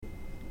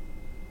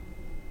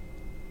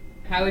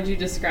How would you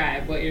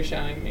describe what you're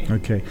showing me?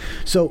 Okay,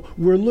 so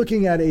we're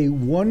looking at a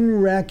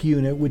one rack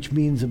unit, which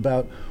means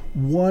about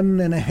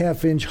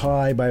 1.5 inch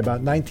high by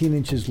about 19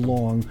 inches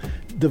long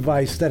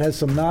device that has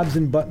some knobs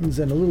and buttons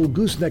and a little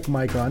gooseneck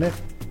mic on it.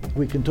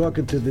 We can talk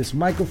into this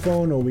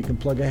microphone or we can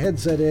plug a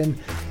headset in,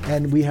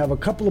 and we have a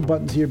couple of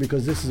buttons here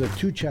because this is a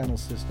 2-channel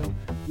system.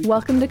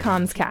 Welcome to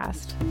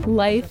Commscast,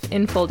 Life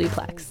in Full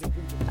Duplex,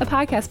 a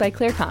podcast by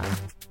ClearComm.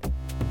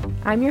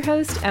 I'm your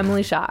host,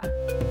 Emily Shaw.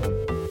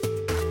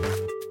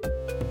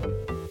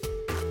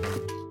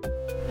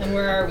 And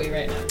where are we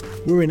right now?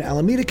 We're in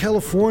Alameda,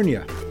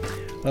 California,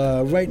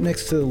 right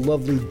next to the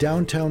lovely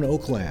downtown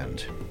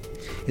Oakland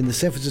in the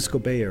San Francisco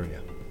Bay Area.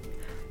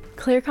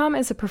 ClearComm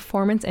is a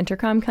performance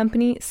intercom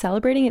company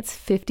celebrating its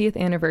 50th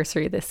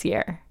anniversary this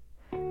year.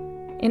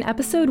 In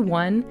episode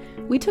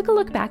 1, we took a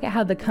look back at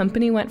how the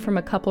company went from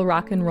a couple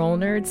rock and roll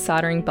nerds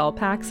soldering belt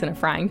packs in a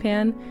frying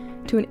pan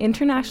to an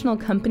international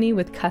company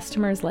with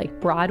customers like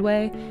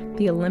Broadway,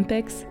 the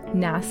Olympics,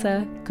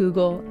 NASA,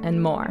 Google,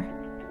 and more.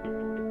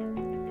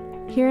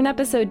 Here in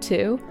episode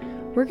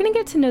 2, we're going to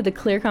get to know the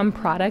ClearComm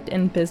product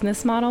and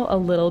business model a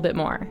little bit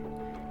more.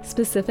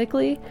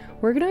 Specifically,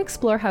 we're going to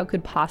explore how it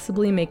could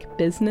possibly make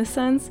business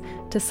sense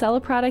to sell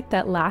a product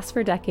that lasts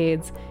for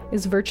decades,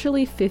 is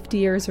virtually 50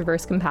 years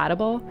reverse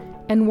compatible,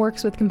 and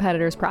works with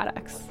competitors'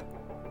 products.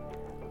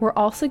 We're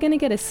also going to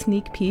get a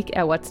sneak peek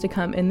at what's to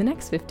come in the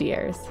next 50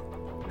 years.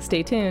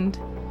 Stay tuned.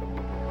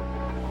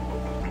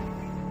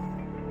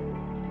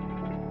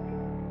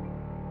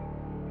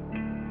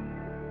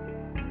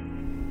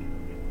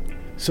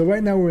 So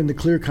right now we're in the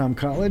ClearComm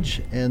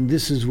College, and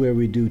this is where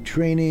we do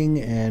training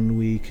and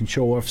we can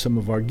show off some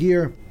of our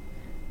gear.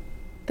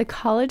 The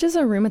college is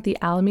a room at the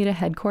Alameda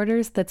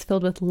headquarters that's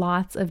filled with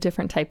lots of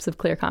different types of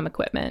ClearComm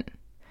equipment.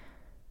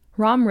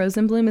 Rom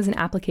Rosenblum is an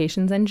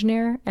applications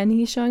engineer, and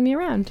he's showing me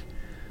around.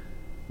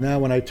 Now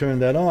when I turn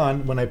that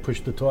on, when I push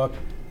the talk,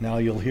 now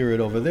you'll hear it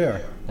over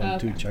there. 1,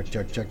 2, check,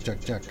 check, check,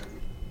 check, check.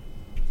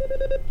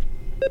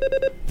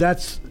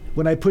 That's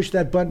when I push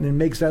that button, it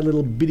makes that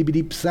little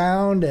bitty-bitty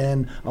sound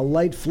and a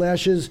light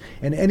flashes,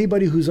 and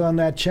anybody who's on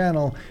that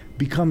channel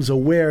becomes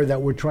aware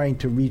that we're trying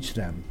to reach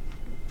them.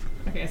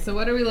 Okay, so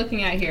what are we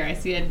looking at here? I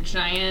see a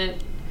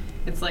giant,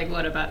 it's like,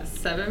 what, about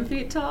 7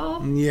 feet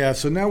tall? Yeah,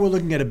 so now we're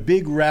looking at a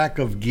big rack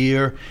of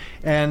gear,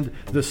 and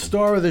the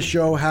star of the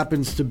show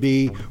happens to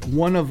be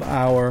one of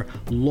our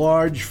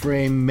large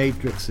frame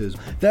matrices.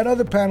 That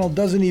other panel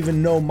doesn't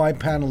even know my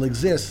panel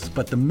exists,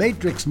 but the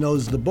matrix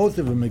knows the both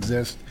of them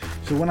exist.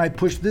 So when I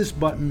push this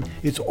button,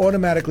 it's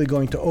automatically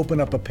going to open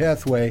up a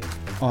pathway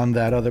on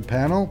that other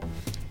panel.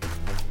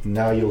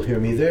 Now you'll hear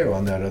me there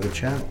on that other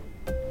channel.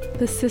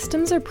 The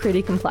systems are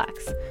pretty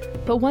complex,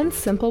 but one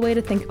simple way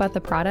to think about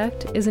the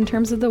product is in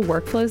terms of the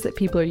workflows that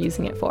people are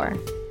using it for.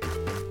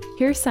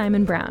 Here's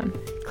Simon Brown,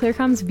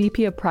 ClearComm's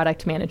VP of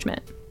Product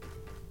Management.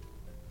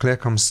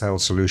 ClearComm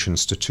sells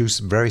solutions to 2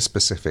 very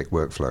specific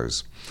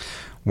workflows.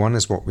 One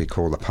is what we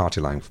call the party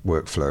line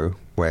workflow,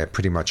 where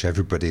pretty much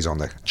everybody's on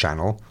the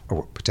channel,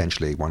 or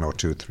potentially 1 or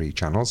 2 or 3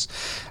 channels,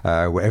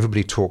 where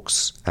everybody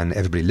talks and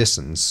everybody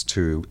listens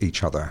to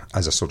each other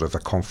as a sort of a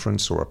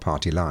conference or a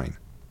party line.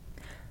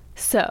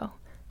 So,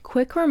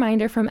 quick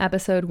reminder from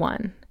episode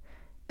 1.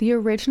 The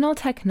original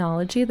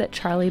technology that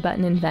Charlie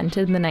Button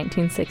invented in the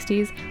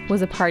 1960s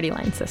was a party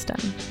line system.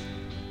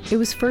 It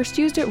was first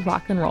used at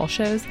rock and roll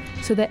shows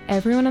so that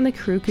everyone on the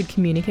crew could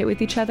communicate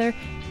with each other,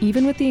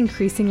 even with the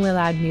increasingly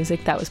loud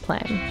music that was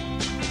playing.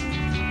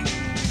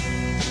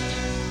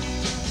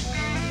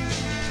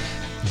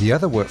 The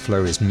other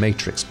workflow is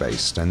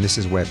matrix-based, and this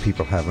is where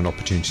people have an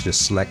opportunity to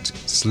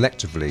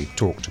selectively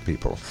talk to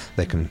people.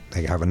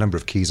 They have a number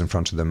of keys in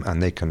front of them, and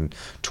they can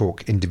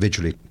talk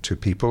individually to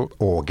people,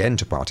 or again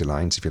to party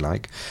lines, if you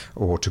like,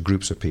 or to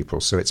groups of people.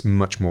 So it's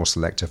much more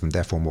selective and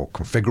therefore more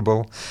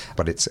configurable,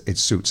 but it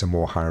suits a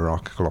more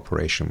hierarchical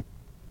operation.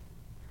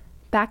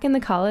 Back in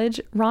the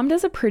college, Rom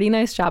does a pretty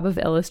nice job of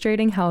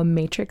illustrating how a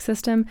matrix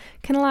system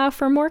can allow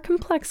for more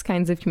complex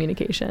kinds of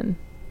communication.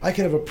 I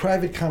could have a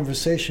private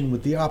conversation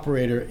with the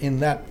operator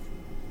in that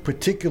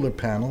particular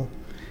panel,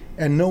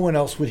 and no one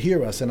else would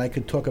hear us, and I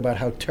could talk about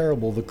how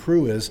terrible the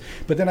crew is,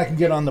 but then I can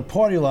get on the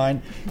party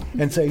line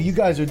and say, you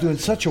guys are doing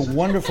such a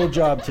wonderful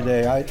job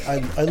today.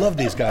 I love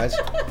these guys.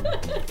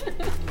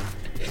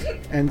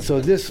 And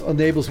so this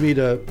enables me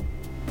to,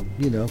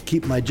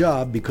 keep my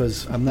job,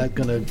 because I'm not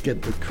going to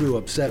get the crew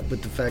upset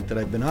with the fact that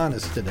I've been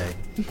honest today.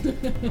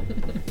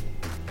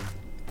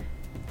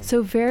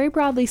 So very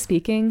broadly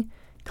speaking,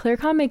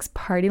 ClearComm makes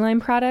party line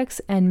products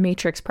and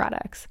matrix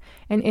products,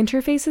 and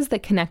interfaces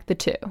that connect the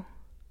two.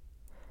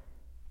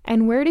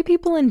 And where do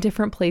people in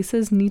different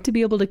places need to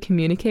be able to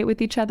communicate with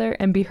each other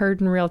and be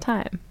heard in real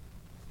time?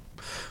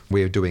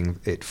 We're doing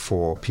it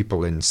for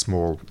people in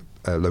small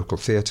local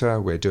theatre,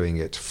 we're doing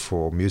it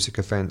for music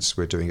events,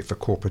 we're doing it for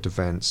corporate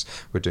events,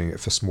 we're doing it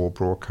for small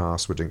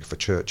broadcasts, we're doing it for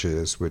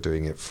churches, we're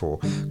doing it for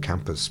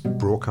campus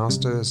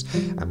broadcasters,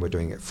 and we're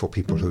doing it for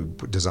people who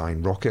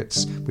design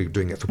rockets, we're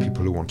doing it for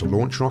people who want to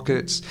launch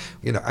rockets,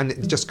 and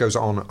it just goes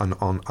on and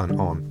on and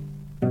on.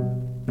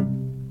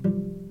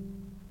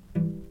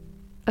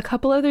 A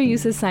couple other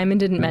uses Simon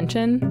didn't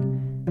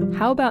mention.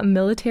 How about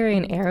military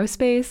and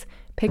aerospace,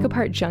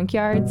 pick-apart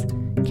junkyards,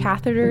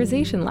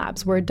 catheterization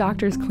labs where a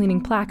doctor's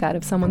cleaning plaque out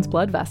of someone's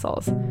blood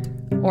vessels,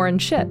 or in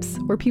ships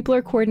where people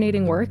are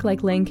coordinating work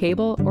like laying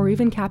cable or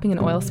even capping an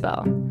oil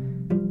spill.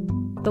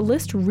 The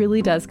list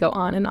really does go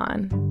on and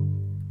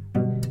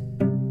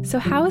on. So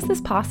how is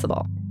this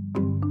possible?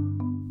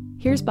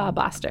 Here's Bob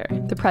Boster,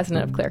 the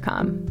president of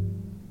ClearComm.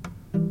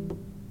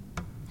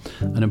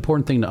 An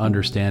important thing to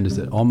understand is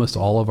that almost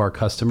all of our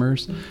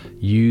customers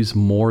use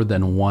more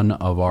than one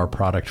of our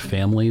product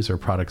families or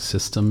product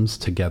systems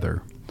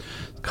together.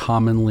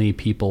 Commonly,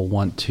 people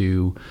want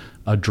to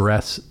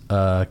address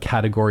a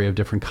category of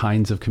different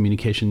kinds of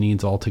communication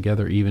needs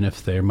altogether, even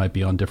if they might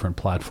be on different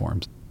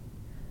platforms.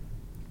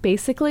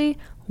 Basically,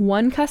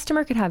 one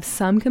customer could have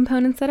some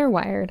components that are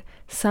wired,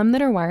 some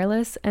that are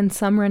wireless, and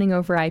some running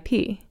over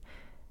IP.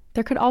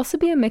 There could also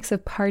be a mix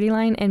of party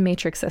line and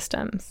matrix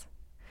systems.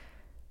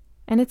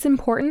 And it's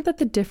important that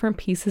the different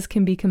pieces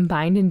can be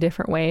combined in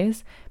different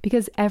ways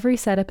because every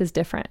setup is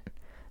different,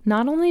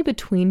 not only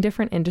between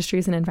different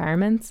industries and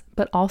environments,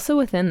 but also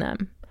within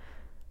them.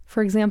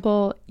 For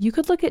example, you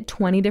could look at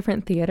 20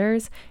 different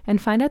theaters and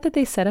find out that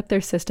they set up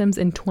their systems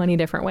in 20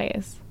 different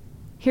ways.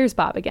 Here's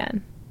Bob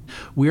again.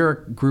 We're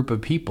a group of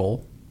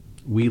people.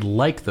 We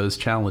like those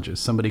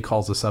challenges. Somebody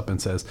calls us up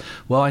and says,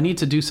 well, I need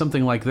to do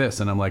something like this.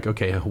 And I'm like,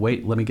 okay,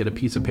 wait, let me get a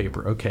piece of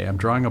paper. Okay, I'm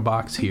drawing a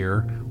box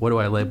here. What do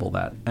I label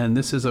that? And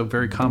this is a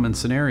very common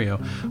scenario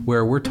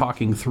where we're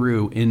talking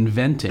through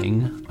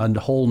inventing a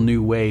whole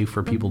new way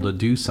for people to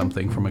do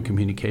something from a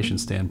communication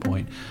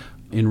standpoint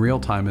in real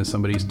time as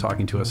somebody's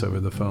talking to us over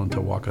the phone to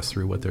walk us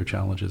through what their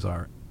challenges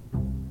are.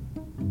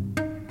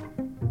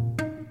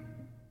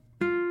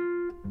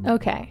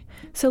 Okay,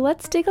 so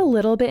let's dig a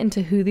little bit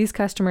into who these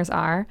customers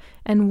are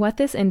and what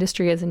this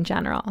industry is in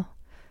general.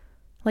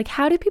 Like,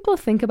 how do people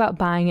think about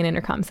buying an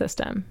intercom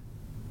system?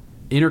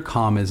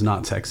 Intercom is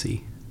not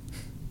sexy,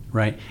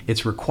 right?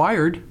 It's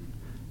required.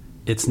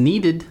 It's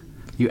needed.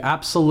 You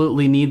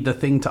absolutely need the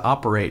thing to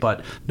operate,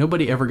 but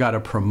nobody ever got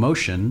a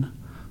promotion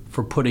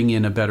for putting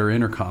in a better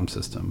intercom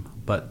system.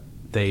 But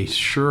they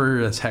sure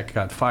as heck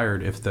got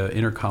fired if the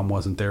intercom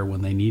wasn't there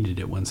when they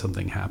needed it when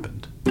something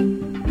happened.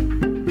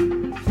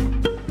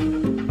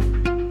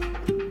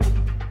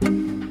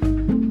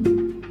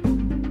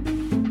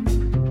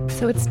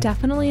 So it's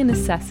definitely a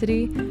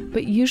necessity,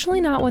 but usually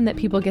not one that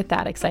people get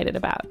that excited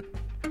about.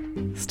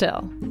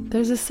 Still,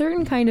 there's a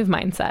certain kind of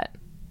mindset.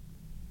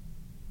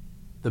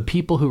 The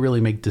people who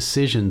really make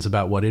decisions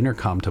about what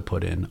intercom to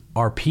put in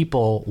are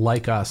people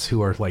like us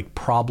who are like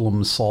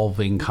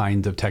problem-solving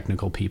kinds of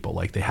technical people.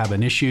 Like they have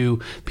an issue,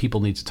 people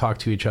need to talk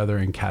to each other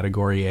in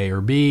category A or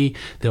B.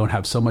 They don't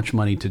have so much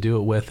money to do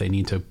it with. They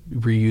need to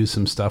reuse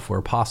some stuff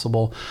where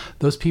possible.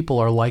 Those people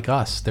are like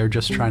us. They're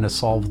just trying to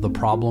solve the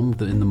problem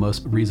in the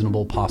most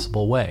reasonable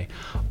possible way.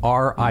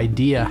 Our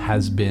idea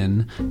has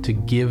been to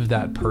give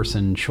that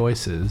person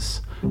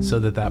choices so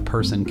that that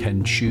person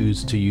can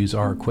choose to use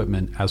our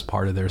equipment as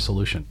part of their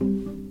solution.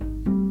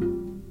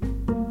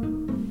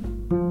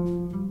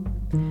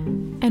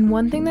 And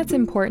one thing that's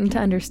important to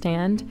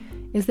understand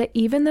is that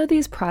even though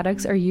these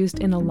products are used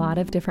in a lot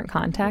of different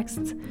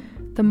contexts,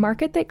 the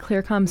market that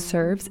ClearComm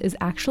serves is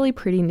actually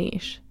pretty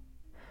niche.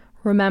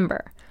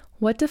 Remember,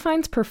 what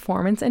defines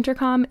performance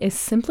intercom is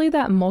simply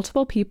that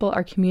multiple people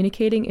are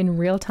communicating in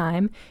real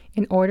time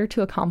in order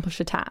to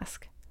accomplish a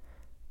task.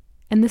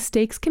 And the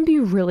stakes can be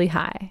really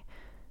high.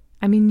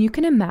 I mean, you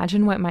can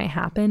imagine what might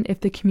happen if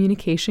the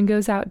communication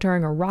goes out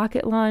during a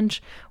rocket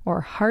launch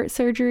or heart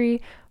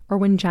surgery or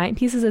when giant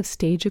pieces of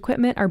stage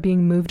equipment are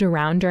being moved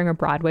around during a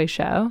Broadway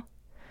show.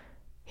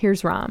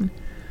 Here's Ram.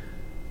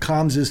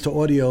 Comms is to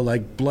audio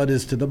like blood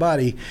is to the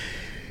body.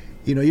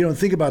 You know, you don't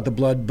think about the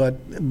blood, but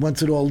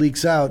once it all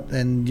leaks out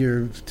and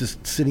you're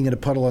just sitting in a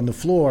puddle on the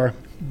floor,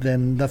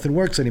 then nothing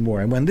works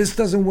anymore. And when this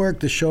doesn't work,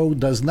 the show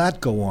does not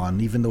go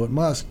on, even though it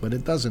must, but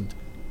it doesn't.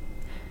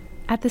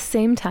 At the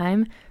same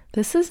time,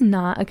 this is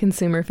not a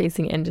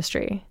consumer-facing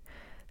industry.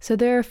 So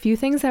there are a few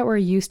things that we're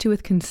used to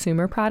with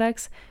consumer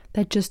products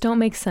that just don't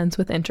make sense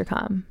with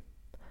intercom.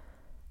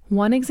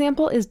 One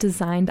example is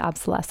designed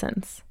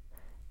obsolescence.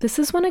 This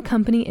is when a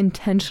company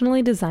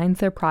intentionally designs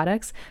their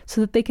products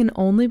so that they can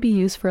only be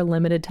used for a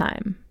limited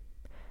time.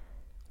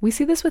 We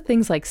see this with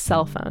things like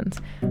cell phones,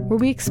 where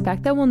we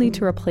expect that we'll need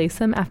to replace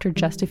them after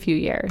just a few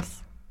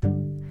years.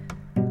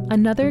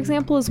 Another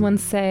example is when,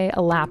 say,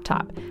 a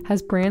laptop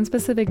has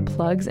brand-specific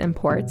plugs and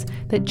ports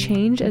that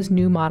change as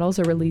new models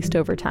are released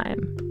over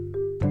time.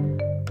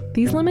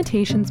 These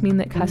limitations mean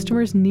that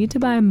customers need to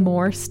buy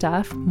more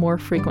stuff more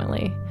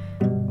frequently,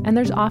 and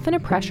there's often a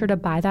pressure to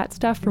buy that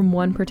stuff from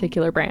one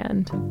particular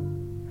brand.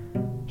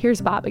 Here's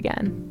Bob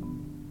again.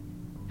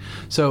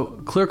 So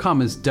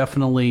ClearComm is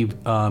definitely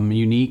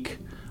unique,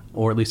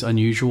 or at least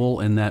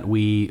unusual, in that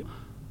we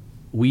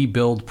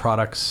build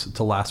products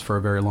to last for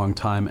a very long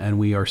time, and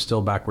we are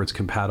still backwards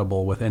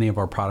compatible with any of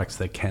our products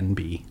that can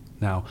be.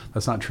 Now,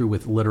 that's not true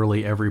with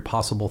literally every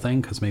possible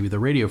thing, because maybe the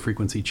radio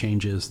frequency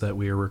changes that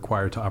we are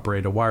required to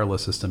operate a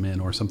wireless system in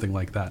or something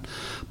like that.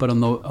 But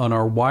on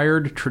our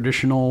wired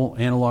traditional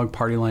analog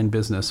party line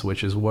business,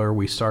 which is where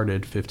we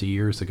started 50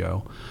 years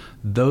ago,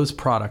 those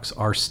products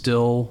are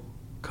still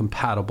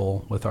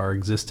compatible with our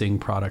existing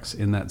products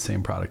in that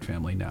same product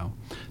family now.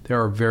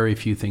 There are very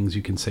few things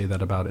you can say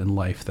that about in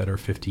life that are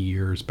 50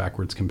 years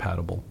backwards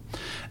compatible.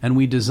 And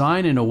we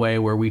design in a way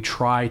where we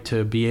try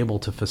to be able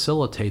to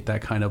facilitate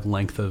that kind of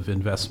length of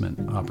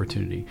investment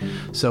opportunity.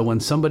 So when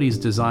somebody's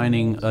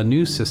designing a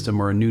new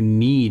system or a new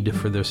need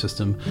for their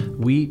system,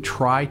 we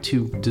try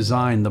to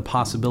design the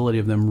possibility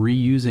of them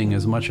reusing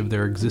as much of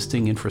their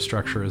existing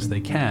infrastructure as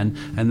they can,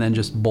 and then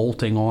just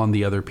bolting on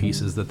the other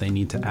pieces that they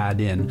need to add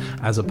in,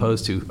 as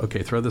opposed to,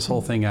 okay, throw this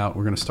whole thing out,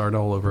 we're going to start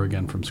all over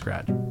again from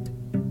scratch.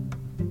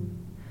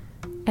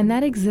 And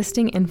that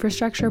existing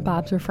infrastructure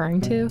Bob's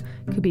referring to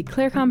could be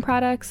Clearcom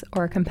products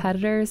or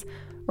competitors,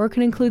 or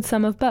could include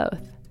some of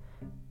both.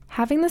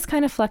 Having this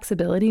kind of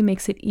flexibility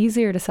makes it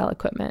easier to sell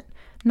equipment,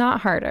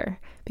 not harder,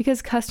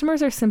 because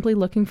customers are simply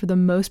looking for the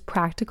most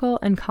practical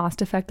and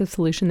cost-effective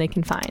solution they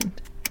can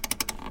find.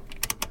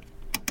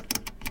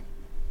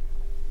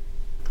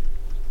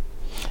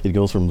 It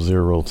goes from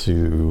 0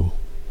 to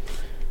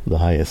the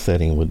highest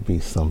setting would be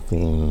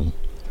something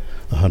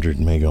 100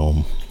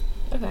 megohm.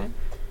 Okay.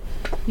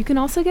 You can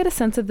also get a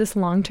sense of this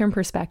long-term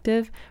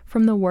perspective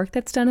from the work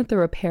that's done at the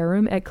repair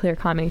room at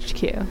Clearcom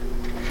HQ.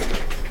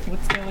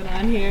 What's going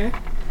on here?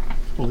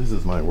 Well, this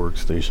is my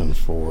workstation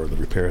for the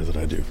repairs that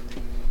I do.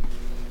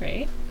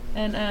 Great.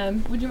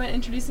 And would you mind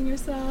introducing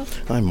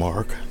yourself? I'm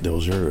Mark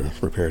Dozier,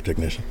 repair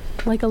technician.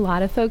 Like a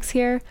lot of folks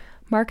here,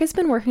 Mark has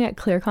been working at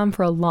Clearcom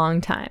for a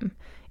long time.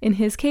 In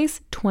his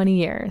case, 20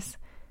 years.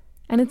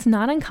 And it's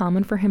not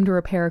uncommon for him to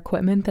repair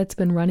equipment that's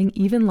been running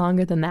even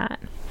longer than that.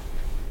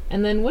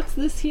 And then what's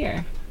this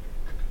here?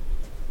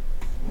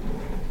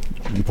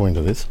 You point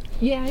to this?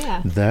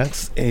 Yeah.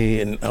 That's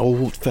an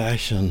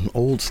old-fashioned,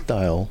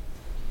 old-style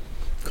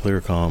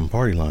Clearcom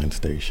party line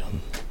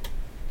station.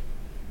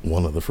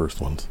 One of the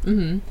first ones.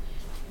 Mm-hmm.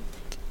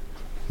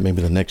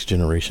 Maybe the next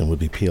generation would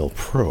be PL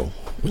Pro,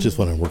 which is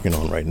what I'm working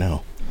on right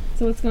now.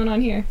 So what's going on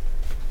here?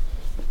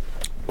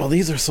 Well,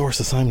 these are source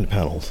assignment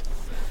panels.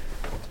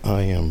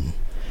 I am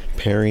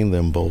pairing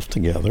them both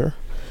together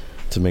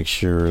to make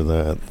sure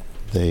that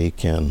they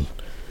can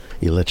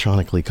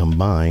electronically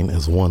combine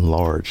as one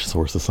large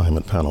source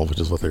assignment panel, which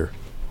is what they're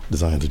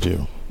designed to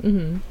do.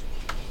 Mm-hmm.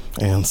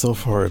 And so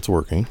far it's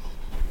working.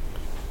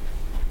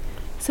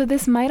 So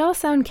this might all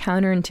sound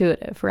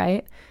counterintuitive,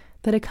 right?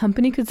 That a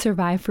company could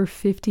survive for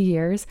 50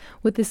 years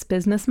with this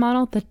business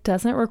model that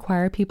doesn't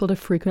require people to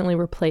frequently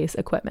replace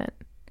equipment.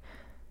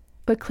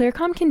 But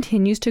Clearcom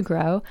continues to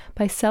grow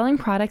by selling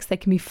products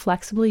that can be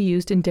flexibly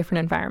used in different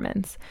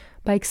environments,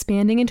 by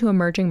expanding into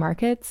emerging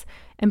markets,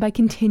 and by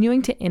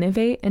continuing to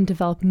innovate and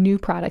develop new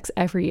products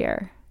every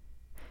year.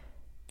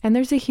 And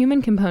there's a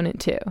human component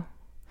too.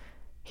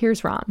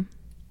 Here's Ram.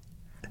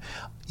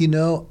 You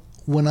know,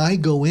 when I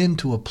go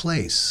into a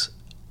place,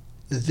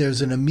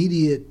 there's an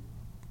immediate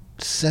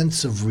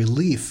sense of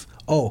relief.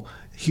 Oh,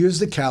 here's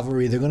the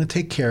cavalry. They're going to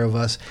take care of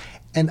us.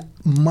 And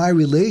my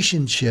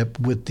relationship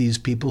with these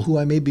people who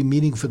I may be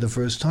meeting for the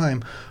first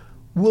time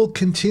will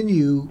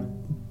continue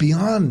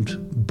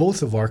beyond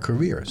both of our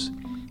careers.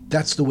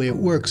 That's the way it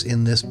works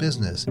in this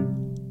business.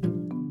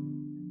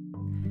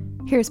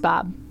 Here's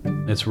Bob.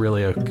 It's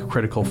really a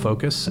critical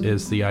focus,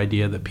 is the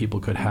idea that people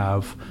could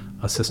have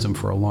a system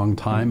for a long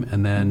time,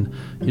 and then,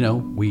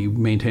 we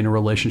maintain a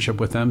relationship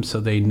with them so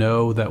they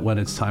know that when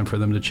it's time for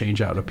them to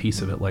change out a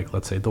piece of it, like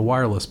let's say the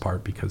wireless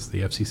part, because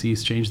the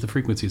FCC's changed the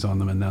frequencies on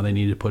them and now they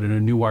need to put in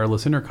a new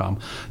wireless intercom,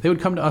 they would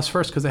come to us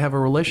first because they have a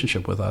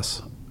relationship with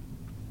us.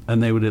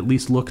 And they would at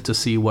least look to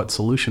see what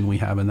solution we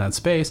have in that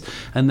space.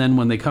 And then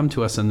when they come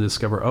to us and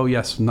discover, oh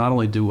yes, not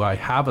only do I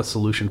have a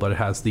solution, but it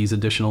has these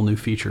additional new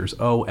features.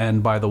 Oh,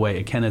 and by the way,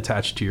 it can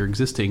attach to your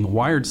existing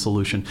wired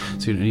solution,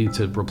 so you don't need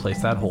to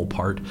replace that whole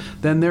part.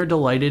 Then they're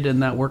delighted,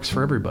 and that works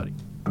for everybody.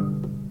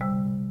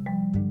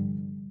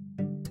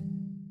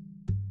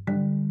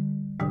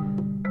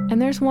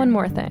 And there's one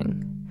more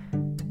thing.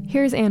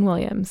 Here's Ann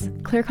Williams,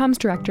 Clearcom's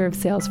Director of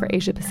Sales for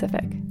Asia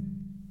Pacific.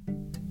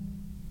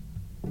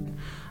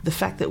 The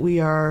fact that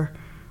we are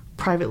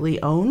privately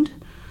owned,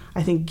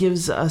 I think,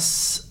 gives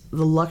us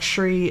the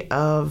luxury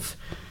of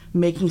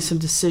making some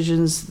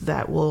decisions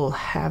that will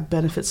have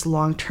benefits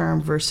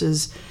long-term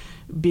versus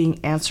being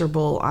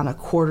answerable on a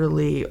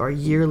quarterly or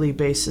yearly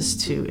basis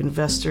to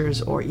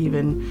investors or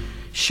even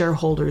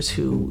shareholders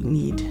who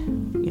need,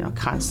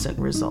 constant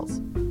results.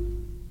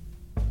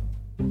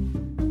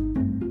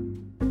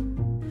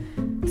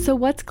 So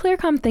what's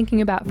Clearcom thinking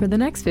about for the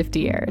next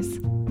 50 years?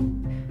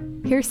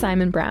 Here's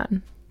Simon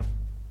Brown.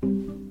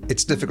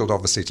 It's difficult,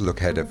 obviously, to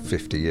look ahead at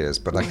 50 years,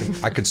 but I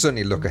can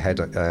certainly look ahead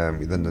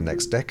within the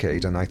next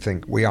decade, and I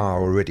think we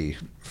are already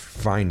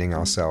finding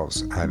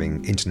ourselves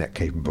having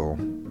internet-capable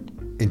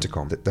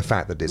intercom. The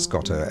fact that it's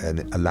got a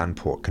LAN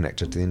port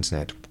connected to the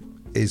internet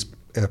is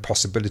a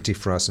possibility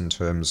for us in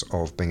terms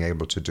of being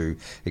able to do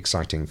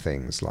exciting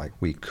things, like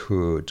we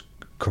could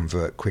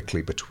convert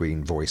quickly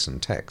between voice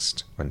and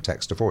text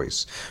to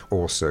voice.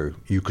 Also,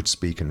 you could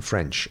speak in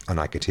French and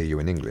I could hear you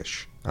in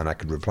English, and I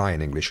could reply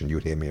in English and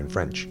you'd hear me in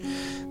French.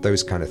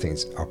 Those kind of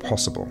things are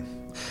possible.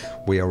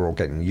 We are all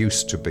getting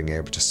used to being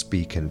able to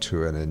speak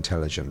into an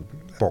intelligent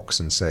box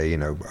and say,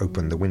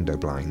 open the window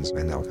blinds,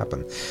 and that'll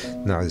happen.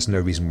 Now, there's no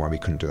reason why we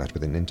couldn't do that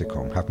within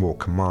Intercom, have more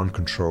command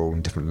control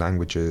in different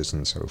languages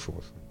and so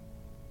forth.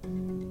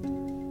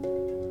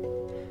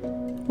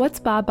 What's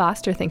Bob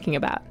Boster thinking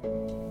about?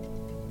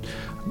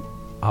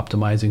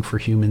 Optimizing for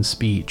human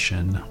speech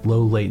and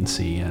low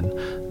latency and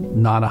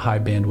not a high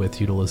bandwidth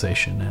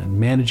utilization, and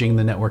managing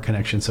the network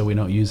connection so we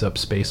don't use up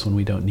space when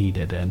we don't need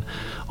it, and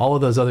all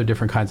of those other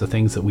different kinds of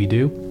things that we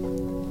do.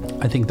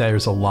 I think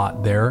there's a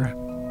lot there.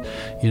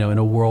 In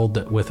a world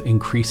that with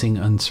increasing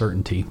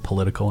uncertainty,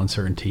 political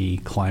uncertainty,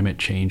 climate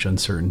change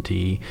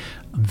uncertainty,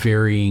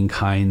 varying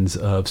kinds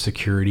of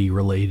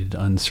security-related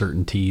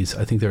uncertainties,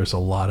 I think there's a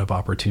lot of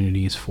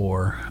opportunities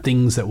for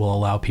things that will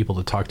allow people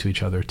to talk to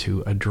each other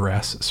to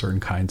address certain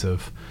kinds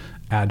of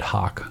ad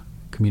hoc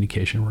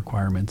communication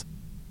requirements.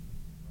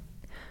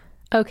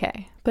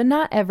 Okay, but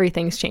not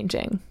everything's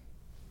changing.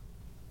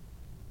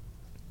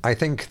 I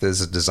think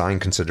there's a design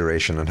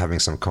consideration and having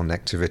some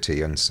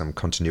connectivity and some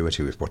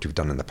continuity with what you've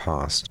done in the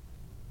past.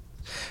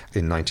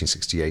 In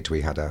 1968, we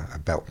had a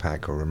belt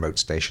pack or remote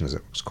station, as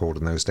it was called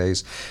in those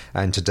days.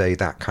 And today,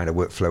 that kind of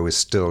workflow is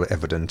still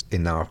evident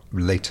in our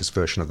latest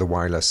version of the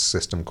wireless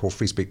system called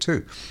FreeSpeak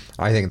 2.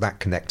 I think that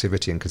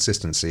connectivity and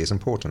consistency is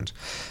important.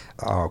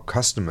 Our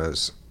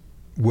customers'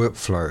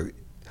 workflow,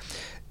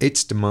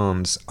 its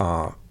demands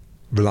are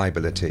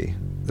reliability,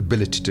 the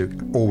ability to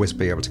always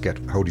be able to get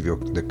hold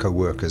of the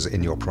co-workers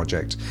in your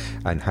project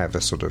and have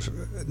a sort of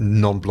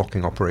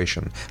non-blocking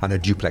operation and a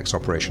duplex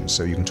operation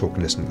so you can talk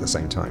and listen at the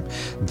same time.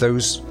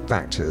 Those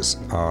factors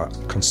are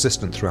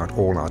consistent throughout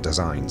all our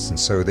designs, and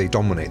so they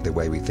dominate the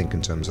way we think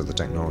in terms of the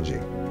technology.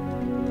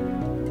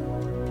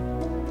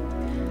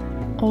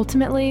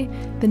 Ultimately,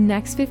 the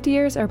next 50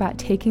 years are about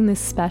taking this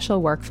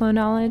special workflow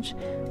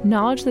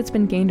knowledge that's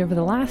been gained over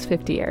the last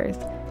 50 years,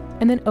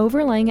 and then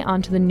overlaying it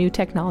onto the new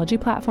technology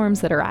platforms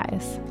that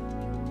arise.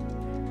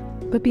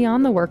 But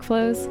beyond the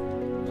workflows,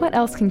 what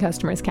else can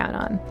customers count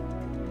on?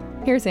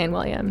 Here's Ann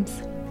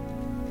Williams.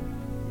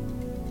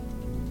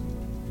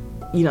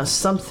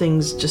 Some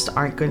things just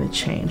aren't going to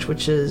change,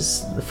 which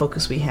is the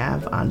focus we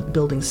have on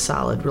building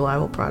solid,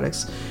 reliable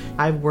products.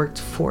 I've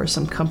worked for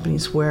some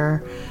companies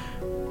where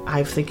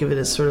I think of it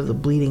as sort of the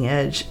bleeding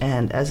edge,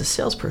 and as a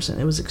salesperson,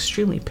 it was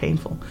extremely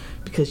painful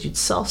because you'd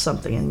sell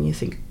something and you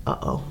think,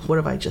 uh-oh, what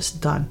have I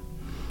just done?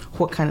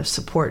 What kind of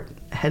support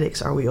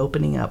headaches are we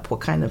opening up? What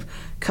kind of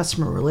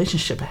customer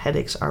relationship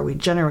headaches are we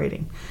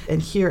generating?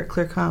 And here at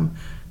Clearcom,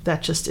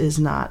 that just is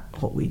not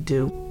what we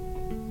do.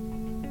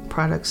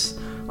 Products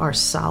are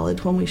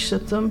solid when we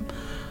ship them.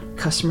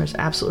 Customers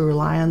absolutely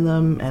rely on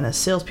them, and as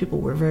salespeople,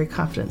 we're very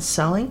confident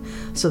selling.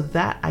 So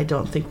that I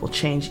don't think will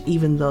change,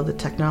 even though the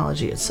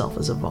technology itself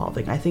is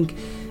evolving. I think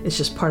it's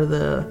just part of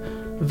the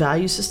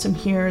value system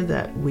here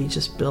that we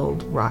just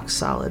build rock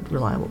solid,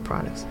 reliable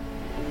products.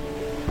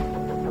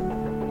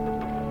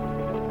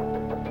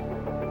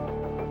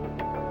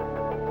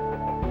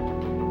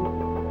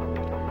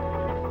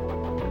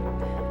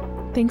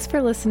 Thanks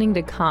for listening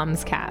to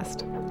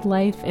Commscast,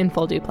 Life in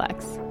Full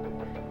Duplex.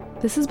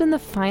 This has been the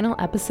final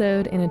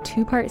episode in a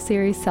 2-part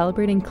series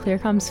celebrating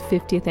Clearcom's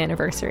 50th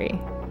anniversary.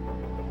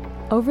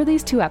 Over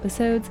these 2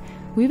 episodes,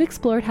 we've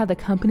explored how the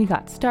company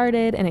got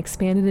started and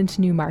expanded into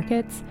new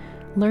markets,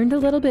 learned a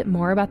little bit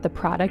more about the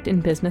product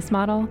and business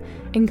model,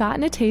 and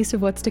gotten a taste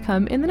of what's to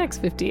come in the next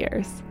 50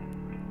 years.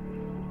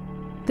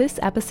 This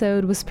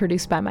episode was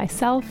produced by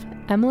myself,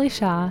 Emily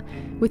Shaw,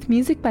 with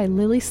music by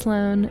Lily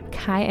Sloan,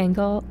 Kai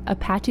Engel,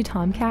 Apache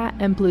Tomcat,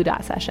 and Blue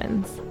Dot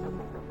Sessions.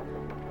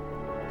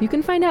 You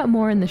can find out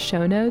more in the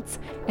show notes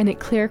and at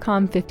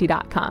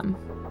clearcom50.com.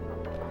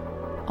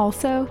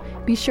 Also,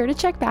 be sure to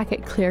check back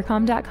at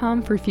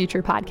clearcom.com for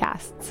future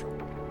podcasts.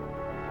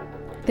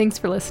 Thanks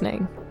for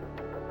listening.